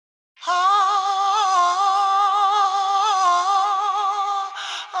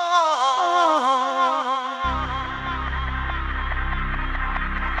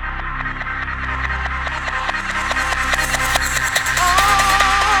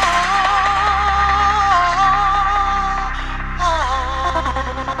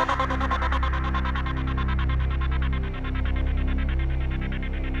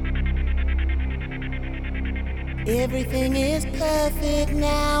perfect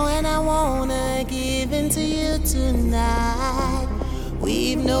now, and I wanna give in to you tonight.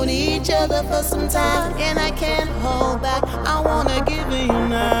 We've known each other for some time, and I can't hold back. I wanna give it you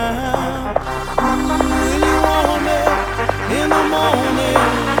now. When you want me in the morning,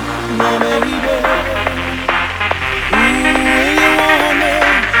 my baby. When you want me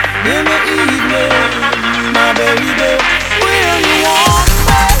in the evening, my baby. When you want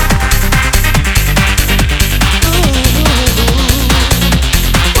me,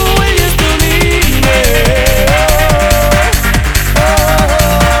 when you still need me.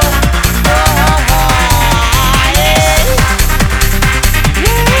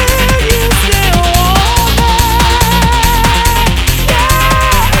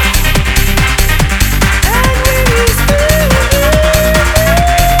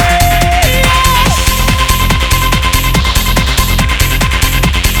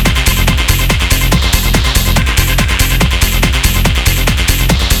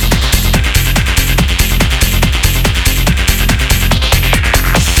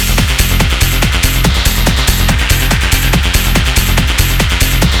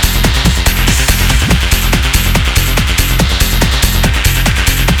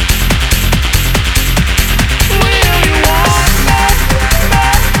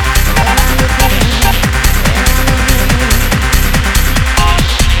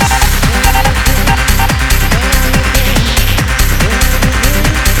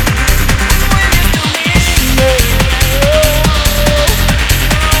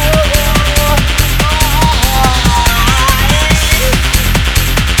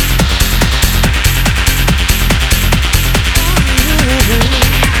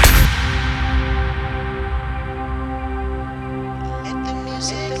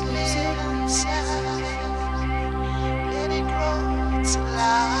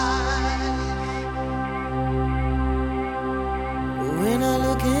 When I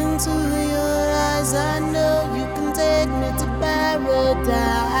look into your eyes, I know you can take me to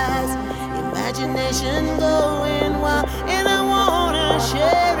paradise. Imagination going wild, and I wanna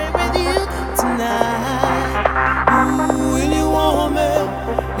share it with you tonight. Ooh, when you want me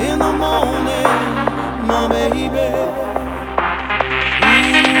in the morning, my baby.